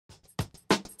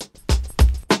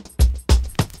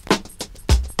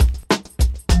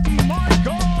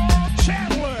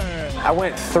I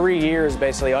went 3 years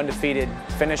basically undefeated,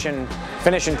 finishing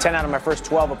 10 out of my first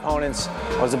 12 opponents.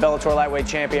 I was a Bellator lightweight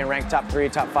champion, ranked top 3,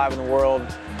 top 5 in the world.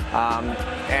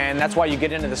 And that's why you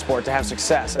get into the sport, to have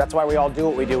success. That's why we all do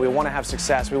what we do. We want to have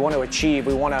success. We want to achieve.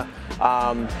 We want to,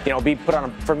 you know, be put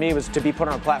on. For me, it was to be put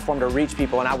on a platform to reach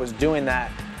people, and I was doing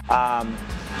that. And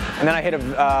then I hit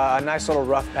a nice little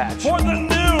rough patch. For the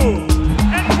new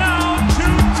and now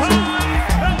two-time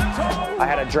Bellator. I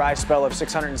had a dry spell of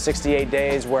 668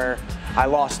 days where I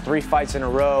lost 3 fights in a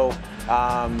row,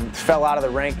 fell out of the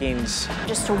rankings.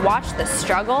 Just to watch the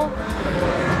struggle,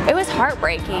 it was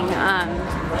heartbreaking.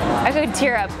 I could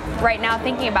tear up right now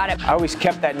thinking about it. I always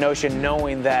kept that notion,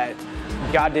 knowing that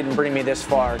God didn't bring me this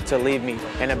far to leave me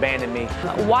and abandon me.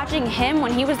 Watching him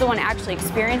when he was the one actually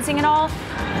experiencing it all,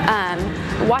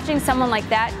 watching someone like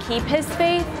that keep his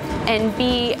faith and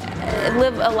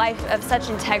live a life of such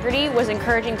integrity was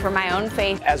encouraging for my own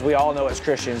faith. As we all know as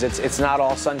Christians, it's not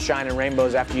all sunshine and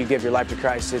rainbows after you give your life to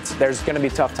Christ. There's going to be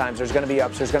tough times, there's going to be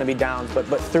ups, there's going to be downs, but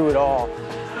through it all,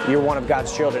 you're one of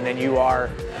God's children and you are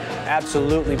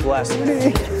absolutely blessed.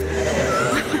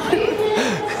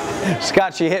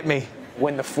 Scott, she hit me.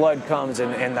 When the flood comes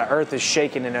and the earth is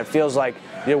shaking and it feels like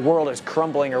the world is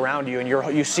crumbling around you, and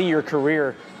you see your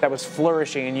career that was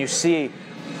flourishing, and you see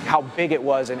how big it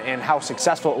was and how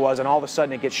successful it was, and all of a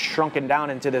sudden it gets shrunken down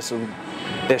into this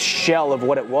shell of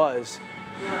what it was.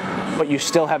 But you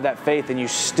still have that faith, and you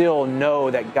still know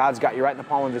that God's got you right in the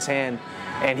palm of his hand,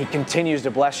 and he continues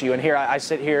to bless you. And here I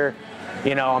sit here,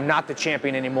 you know, I'm not the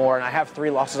champion anymore, and I have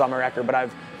 3 losses on my record, but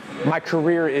my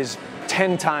career is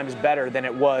 10 times better than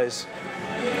it was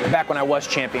back when I was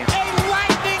champion. A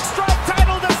lightning strike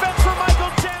title defense for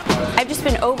Michael Chandler. I've just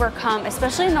been overcome,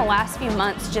 especially in the last few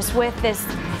months, just with this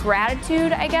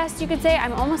gratitude, I guess you could say.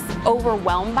 I'm almost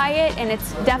overwhelmed by it, and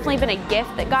it's definitely been a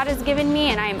gift that God has given me,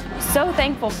 and I'm so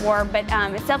thankful for, but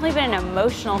it's definitely been an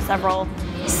emotional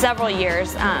several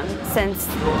years since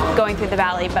going through the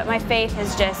valley. But my faith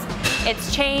has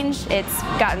it's changed, it's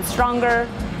gotten stronger.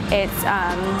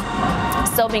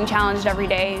 It's still being challenged every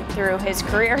day through his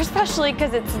career, especially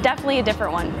because it's definitely a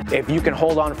different one. If you can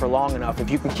hold on for long enough, if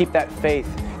you can keep that faith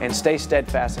and stay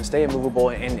steadfast and stay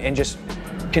immovable and just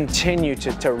continue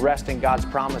to rest in God's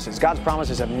promises. God's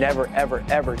promises have never, ever,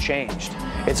 ever changed.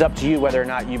 It's up to you whether or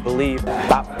not you believe.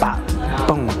 Bop, bop,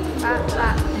 boom.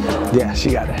 Yeah,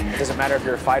 she got it. It doesn't matter if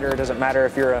you're a fighter. It doesn't matter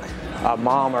if you're a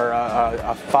mom or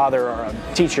a father or a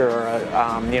teacher or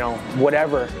you know,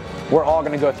 whatever. We're all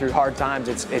going to go through hard times.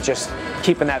 It's just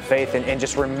keeping that faith and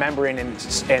just remembering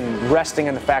and resting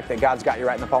in the fact that God's got you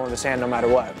right in the palm of his hand no matter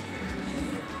what.